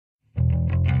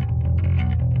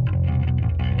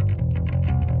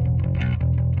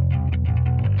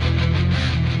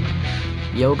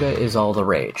yoga is all the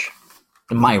rage.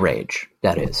 My rage,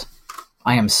 that is.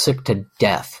 I am sick to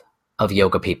death of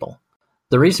yoga people.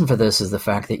 The reason for this is the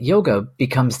fact that yoga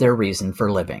becomes their reason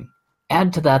for living.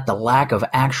 Add to that the lack of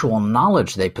actual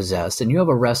knowledge they possess, and you have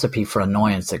a recipe for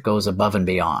annoyance that goes above and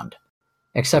beyond.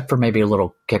 Except for maybe a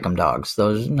little kick 'em dogs.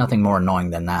 There's nothing more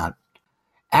annoying than that.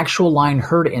 Actual line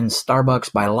heard in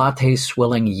Starbucks by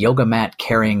latte-swilling, yoga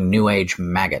mat-carrying New Age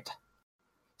maggot.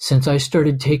 Since I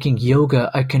started taking yoga,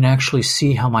 I can actually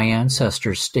see how my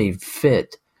ancestors stayed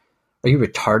fit. Are you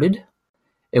retarded?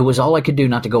 It was all I could do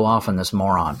not to go off on this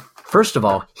moron. First of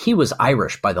all, he was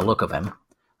Irish by the look of him.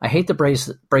 I hate to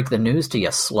break the news to you,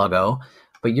 sluggo,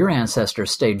 but your ancestors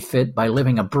stayed fit by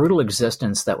living a brutal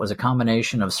existence that was a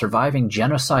combination of surviving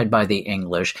genocide by the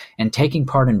English and taking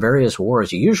part in various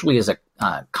wars, usually as a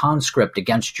conscript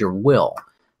against your will.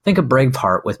 Think of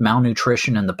Braveheart with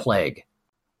malnutrition and the plague.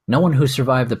 No one who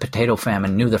survived the potato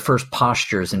famine knew the first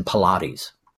postures in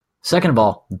Pilates. Second of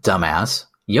all, dumbass,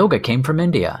 yoga came from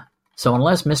India. So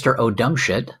unless Mr.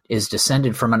 O'Dumbshit is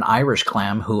descended from an Irish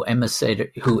clam who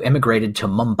immigrated to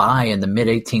Mumbai in the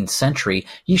mid-18th century,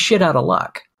 you shit out of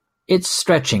luck. It's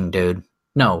stretching, dude.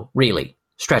 No, really,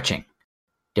 stretching.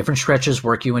 Different stretches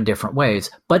work you in different ways,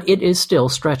 but it is still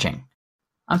stretching.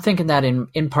 I'm thinking that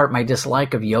in part my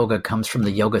dislike of yoga comes from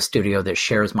the yoga studio that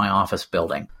shares my office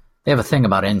building. They have a thing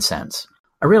about incense.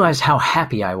 I realized how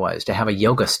happy I was to have a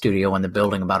yoga studio in the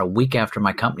building about a week after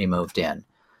my company moved in.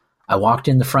 I walked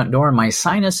in the front door and my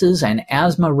sinuses and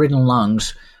asthma-ridden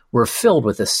lungs were filled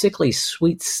with a sickly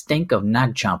sweet stink of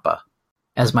nagchampa.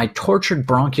 As my tortured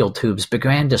bronchial tubes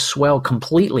began to swell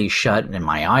completely shut and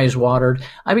my eyes watered,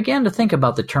 I began to think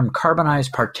about the term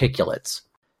carbonized particulates.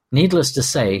 Needless to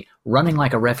say, running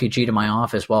like a refugee to my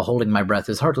office while holding my breath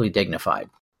is hardly dignified.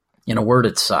 In a word,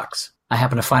 it sucks. I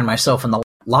happened to find myself in the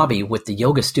lobby with the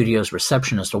yoga studio's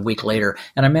receptionist a week later,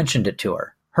 and I mentioned it to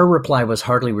her. Her reply was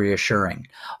hardly reassuring.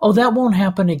 Oh, that won't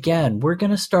happen again. We're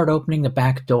going to start opening the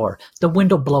back door. The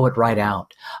wind'll blow it right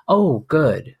out. Oh,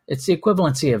 good. It's the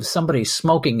equivalency of somebody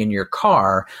smoking in your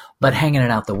car, but hanging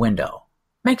it out the window.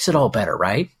 Makes it all better,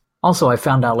 right? Also, I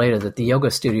found out later that the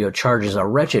yoga studio charges a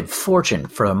wretched fortune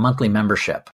for a monthly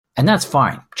membership. And that's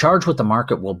fine. Charge what the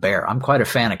market will bear. I'm quite a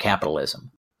fan of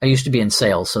capitalism. I used to be in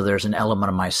sales, so there's an element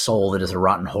of my soul that is a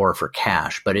rotten whore for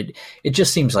cash, but it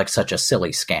just seems like such a silly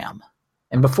scam.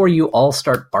 And before you all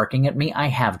start barking at me, I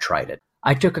have tried it.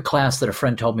 I took a class that a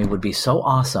friend told me would be so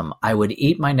awesome, I would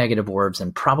eat my negative words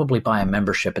and probably buy a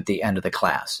membership at the end of the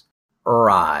class.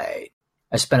 Right.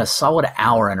 I spent a solid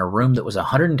hour in a room that was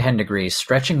 110 degrees,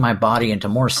 stretching my body into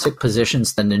more sick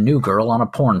positions than the new girl on a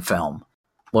porn film.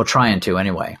 Well, trying to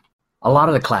anyway. A lot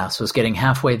of the class was getting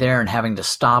halfway there and having to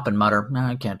stop and mutter, "No,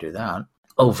 I can't do that,"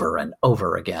 over and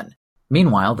over again.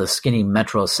 Meanwhile, the skinny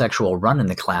metrosexual run in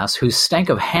the class, who stank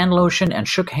of hand lotion and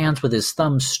shook hands with his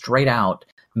thumbs straight out,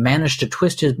 managed to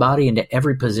twist his body into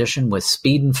every position with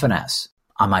speed and finesse.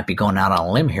 I might be going out on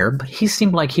a limb here, but he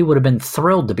seemed like he would have been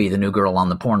thrilled to be the new girl on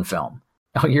the porn film.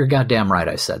 Oh, you're goddamn right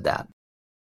I said that.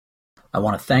 I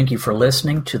want to thank you for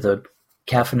listening to the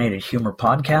Caffeinated Humor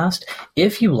podcast.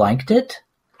 If you liked it,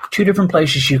 2 different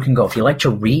places you can go. If you like to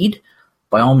read,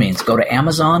 by all means, go to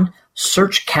Amazon,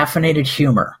 search Caffeinated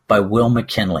Humor by Will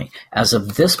McKinley. As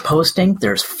of this posting,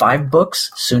 there's 5 books,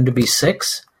 soon to be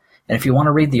 6. And if you want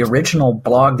to read the original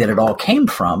blog that it all came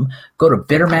from, go to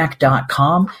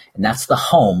bittermac.com, and that's the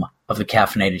home of the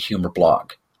Caffeinated Humor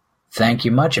blog. Thank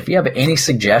you much. If you have any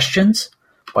suggestions,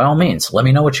 by all means, let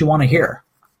me know what you want to hear.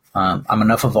 I'm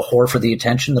enough of a whore for the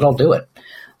attention that I'll do it.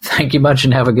 Thank you much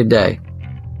and have a good day.